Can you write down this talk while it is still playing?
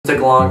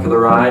Stick along for the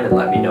ride and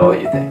let me know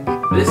what you think.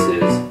 This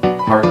is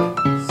part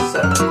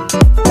 7.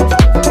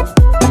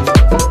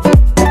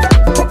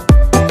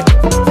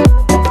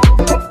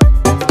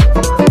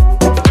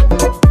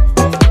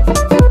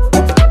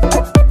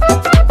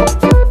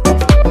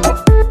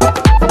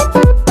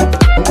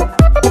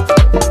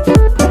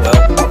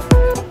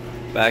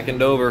 Back in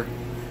Dover.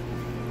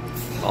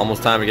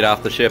 Almost time to get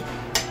off the ship.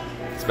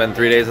 Spend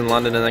 3 days in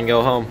London and then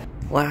go home.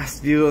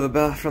 Last view of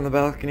the from the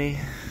balcony.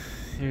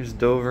 Here's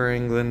Dover,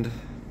 England.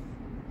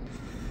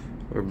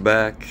 We're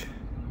back.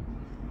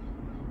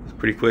 It's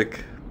pretty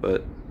quick,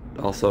 but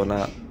also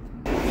not.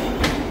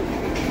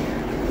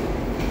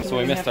 So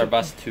we missed our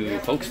bus to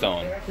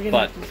Folkestone,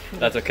 but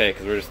that's okay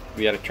because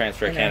we had to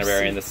transfer to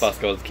Canterbury, and this bus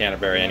goes to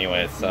Canterbury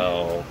anyway.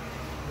 So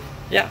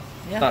yeah.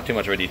 Not too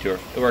much of a detour.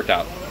 It worked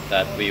out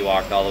that we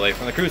walked all the way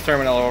from the cruise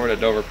terminal over to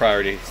Dover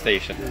Priority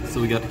Station. So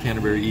we got to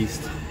Canterbury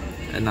East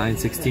at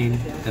 9:16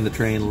 and the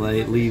train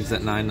leaves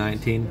at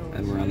 9:19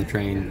 and we're on the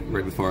train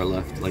right before I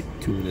left, like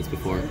 2 minutes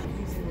before.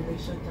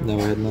 Now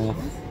we're heading off.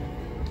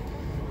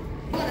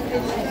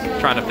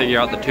 Trying to figure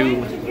out the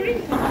tube.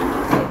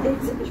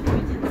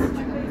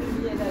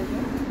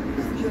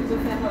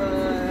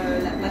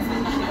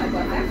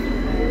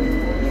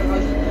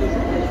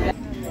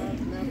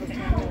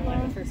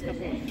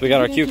 So we got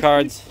our cue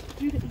cards.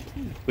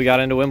 We got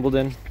into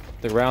Wimbledon.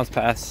 The grounds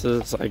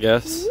passes, I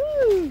guess.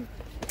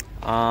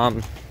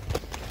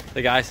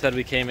 The guy said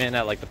we came in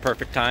at like the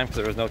perfect time because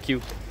there was no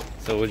queue.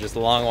 So it was just a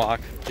long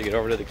walk to get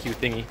over to the queue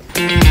thingy.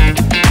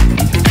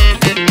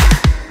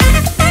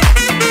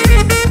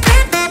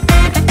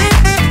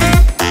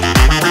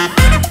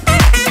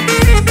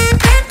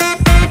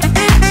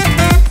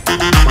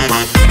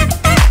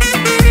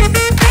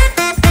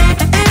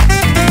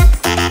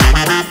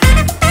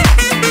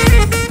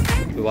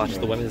 We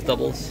watched the women's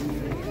doubles,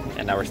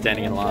 and now we're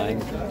standing in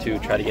line to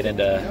try to get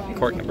into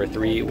court number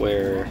 3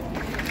 where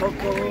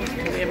Coco,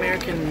 the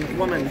American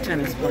woman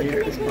tennis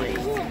player, is playing.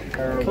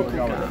 Coco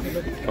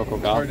Golf. Coco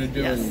Golf?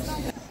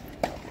 Yes.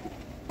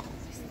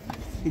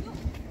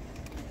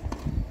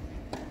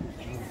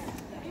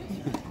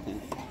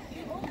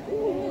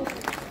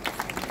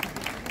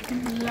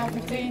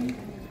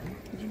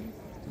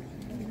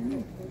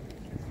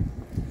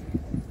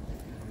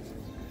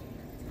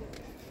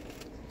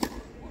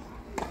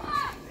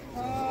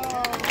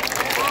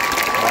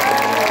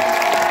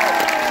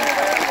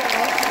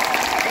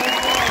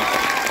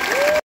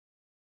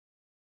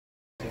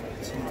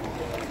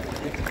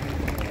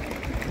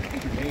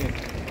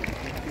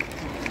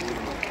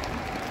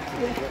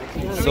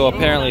 So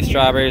apparently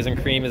strawberries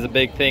and cream is a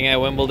big thing at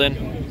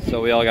Wimbledon.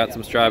 So we all got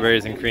some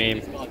strawberries and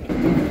cream.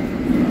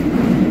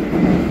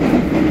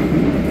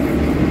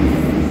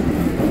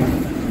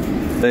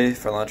 Today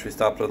for lunch we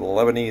stopped at a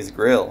Lebanese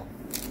grill.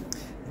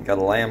 We got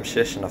a lamb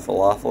shish and a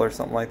falafel or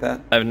something like that.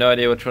 I have no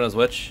idea which one is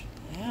which,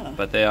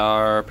 but they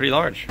are pretty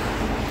large.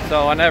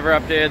 So I never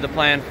updated the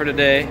plan for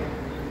today.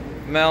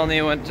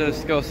 Melanie went to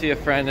go see a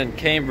friend in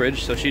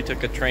Cambridge, so she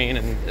took a train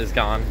and is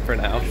gone for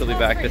now. She'll be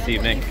back this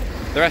evening.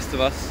 The rest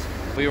of us,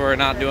 we were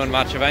not doing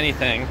much of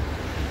anything,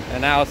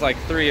 and now it's like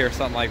 3 or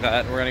something like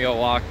that. We're gonna go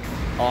walk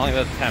along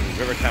the Thames,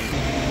 River Thames.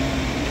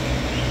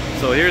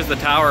 So here's the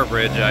Tower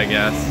Bridge, I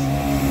guess.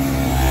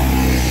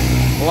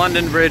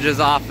 London Bridge is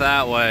off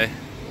that way.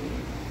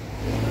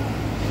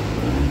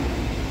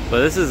 But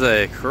this is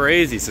a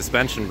crazy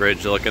suspension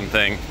bridge looking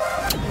thing.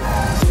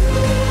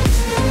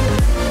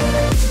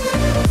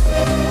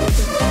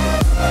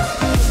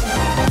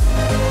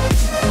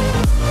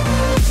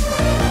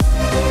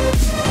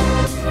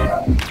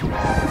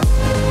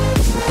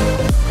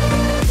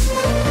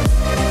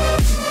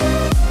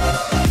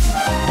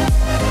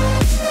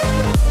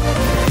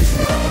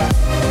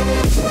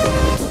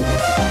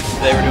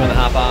 Today we're doing the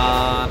hop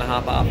on,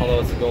 hop off, although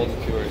it's a Golden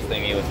Tours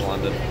thingy with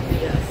London.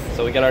 Yes.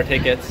 So we got our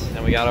tickets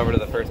and we got over to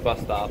the first bus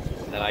stop,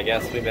 and I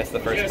guess we missed the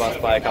first bus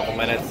by a couple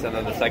minutes, and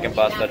then the second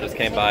bus that just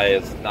came by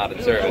is not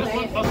in service.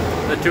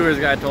 The tours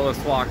guide told us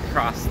to walk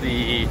across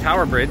the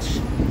Tower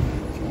Bridge,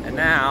 and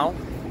now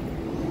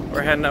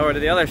we're heading over to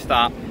the other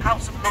stop.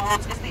 House of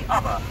Lords is the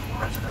other,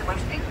 the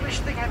most English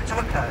thing ever to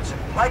occur to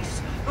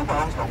place the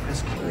world's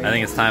longest queue. I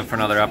think it's time for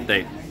another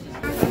update.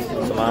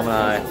 So Mom and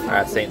I are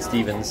at St.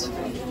 Stephen's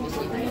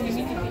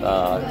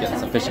getting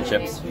some fish and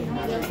chips.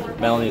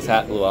 Melanie's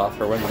hat blew off,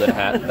 her Wimbledon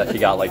hat that she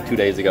got like 2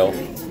 days ago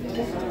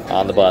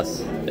on the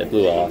bus. It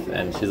blew off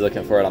and she's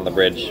looking for it on the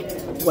bridge.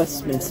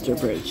 Westminster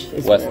Bridge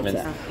is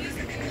Westminster. where it's at.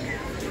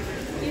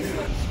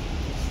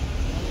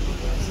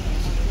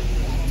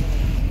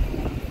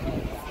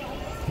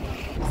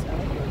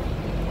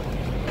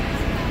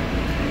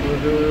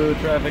 Woohoo,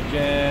 traffic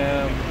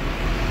jam.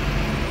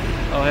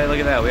 Oh hey, look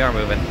at that, we are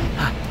moving.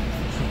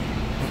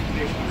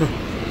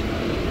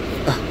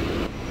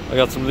 I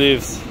got some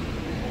leaves.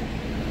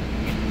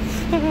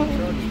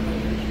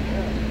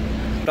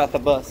 Got the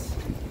bus.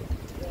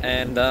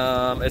 And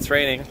it's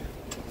raining.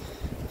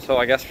 So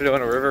I guess we're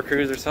doing a river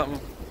cruise or something.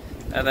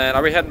 And then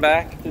are we heading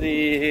back to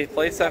the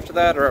place after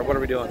that, or what are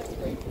we doing?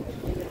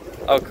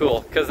 Oh,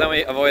 cool. Because then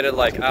we avoided,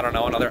 like, I don't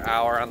know, another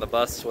hour on the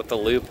bus with the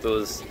loop. It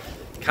was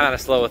kind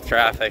of slow with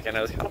traffic and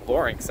it was kind of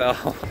boring, so.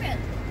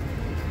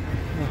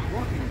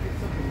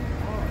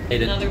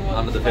 Made it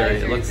onto the ferry.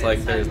 It looks like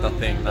there's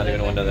nothing, not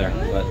even a window there,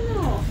 but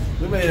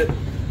we made it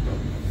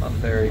on the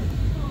ferry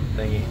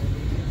thingy.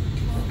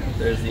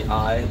 There's the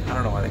eye. I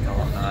don't know why they call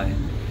it an eye.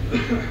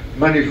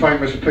 Many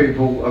famous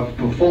people have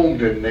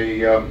performed in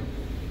the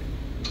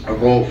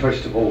Royal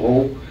Festival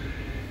Hall,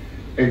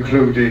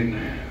 including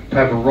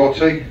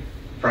Pavarotti,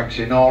 Frank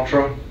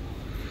Sinatra,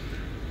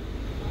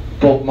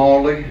 Bob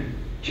Marley,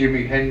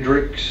 Jimi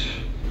Hendrix,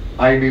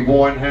 Amy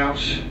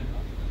Winehouse,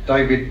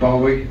 David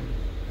Bowie.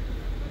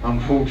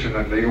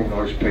 Unfortunately, all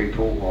those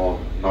people are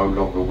no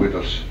longer with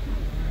us.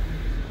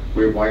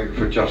 We're waiting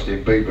for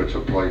Justin Bieber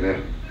to play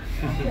there.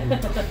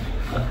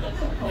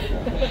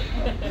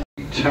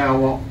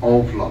 Tower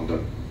of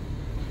London.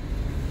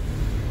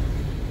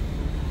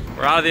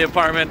 We're out of the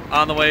apartment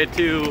on the way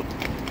to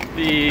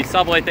the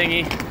subway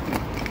thingy.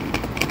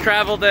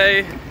 Travel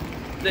day,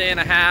 day and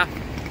a half.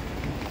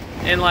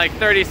 In like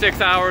 36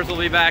 hours we'll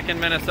be back in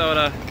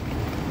Minnesota.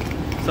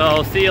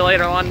 So see you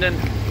later, London.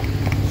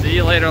 See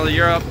you later,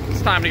 Europe.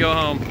 It's time to go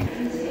home.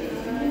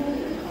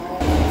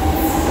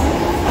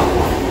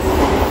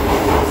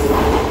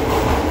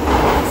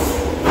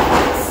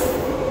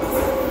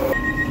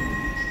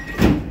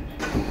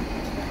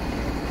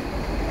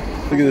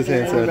 Look at this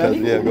hand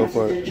sanitizer. Yeah, go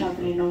for it. I don't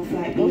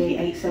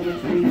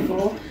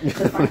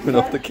even know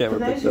if the camera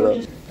picked it up.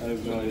 I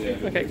have no idea.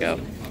 Okay, go.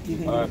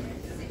 Alright.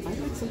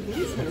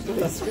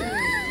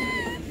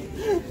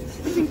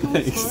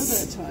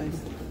 Thanks.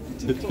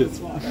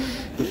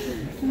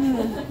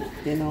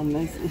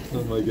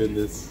 Oh my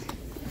goodness.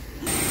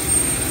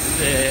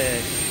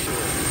 Sick.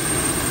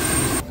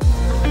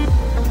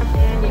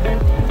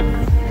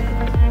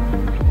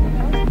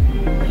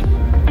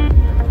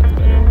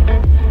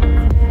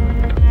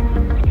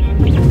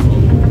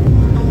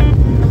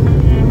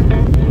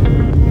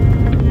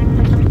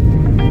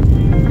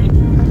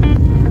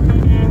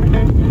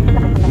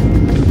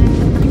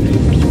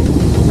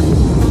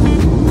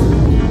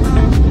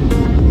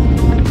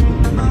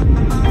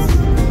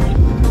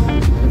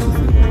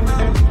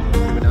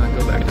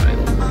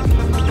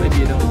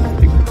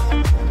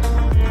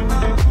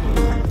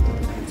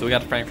 We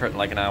got to Frankfurt in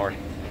like an hour,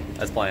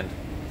 as planned.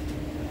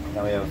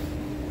 Now we have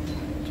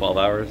 12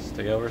 hours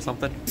to go or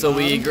something. So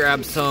we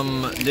grabbed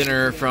some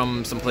dinner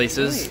from some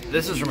places.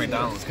 This is from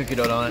McDonald's, cookie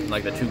dough donut and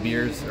like the 2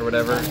 beers or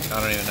whatever. I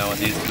don't even know what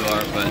these 2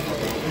 are, but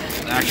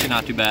actually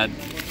not too bad.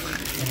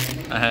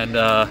 And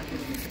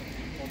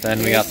then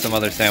we got some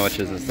other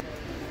sandwiches and stuff.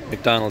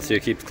 McDonald's here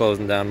keeps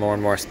closing down more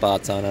and more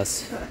spots on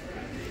us.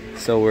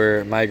 So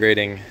we're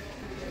migrating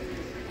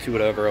to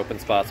whatever open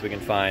spots we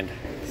can find.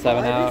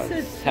 7 hours,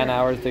 10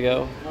 hours to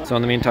go. So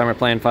in the meantime, we're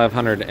playing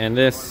 500, and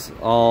this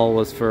all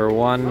was for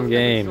one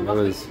game. It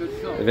was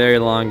a very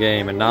long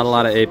game, and not a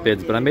lot of 8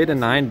 bids, but I made a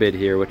 9 bid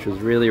here, which was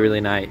really,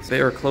 really nice.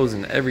 They were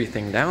closing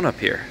everything down up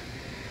here.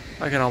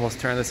 I can almost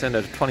turn this into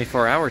a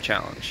 24-hour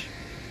challenge.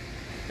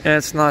 And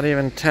it's not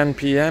even 10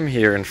 p.m.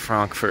 here in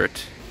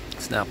Frankfurt.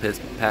 It's now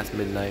past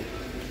midnight.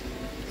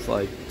 It's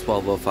like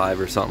 12:05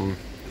 or something.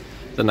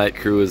 The night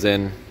crew is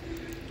in.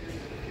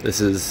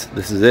 This is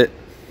it.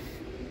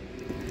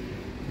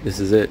 This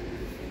is it.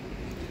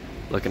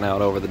 Looking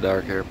out over the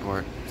dark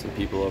airport. Some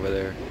people over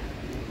there.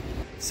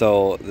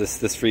 So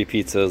this free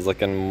pizza is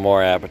looking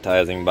more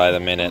appetizing by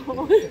the minute.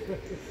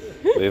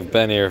 We've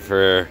been here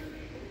for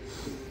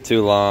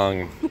too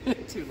long.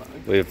 Too long.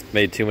 We've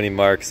made too many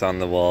marks on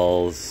the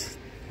walls.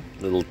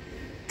 Little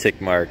tick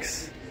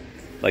marks.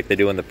 Like they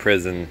do in the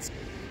prisons.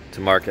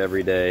 To mark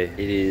every day.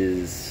 It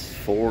is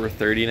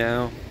 4:30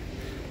 now.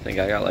 I think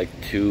I got like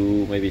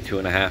 2, maybe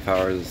 2.5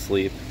 hours of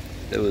sleep.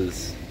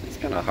 It's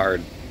kind of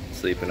hard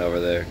sleeping over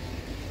there,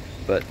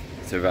 but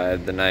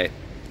survived the night.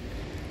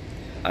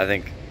 I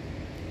think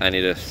I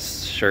need a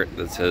shirt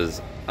that says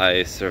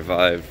I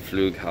survived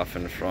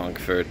Flughafen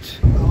Frankfurt.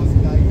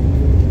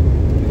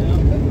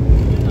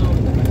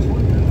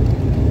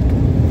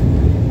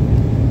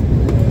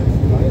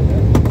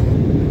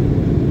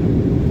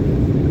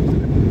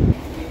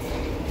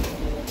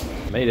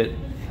 Made it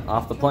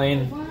off the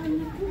plane.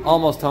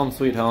 Almost home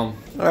sweet home.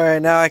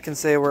 Alright, now I can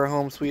say we're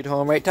home sweet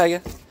home, right,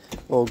 Tiger?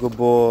 Oh, good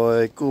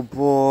boy, good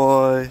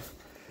boy,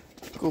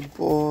 good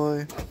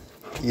boy.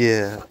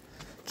 Yeah,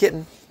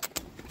 kitten.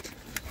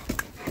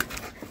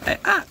 Hey,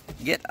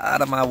 get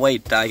out of my way,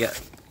 Tiger.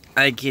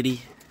 Hey,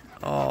 kitty.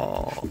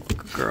 Oh,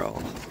 good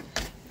girl.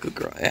 Good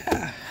girl.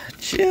 Yeah,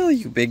 chill,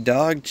 you big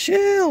dog,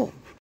 chill.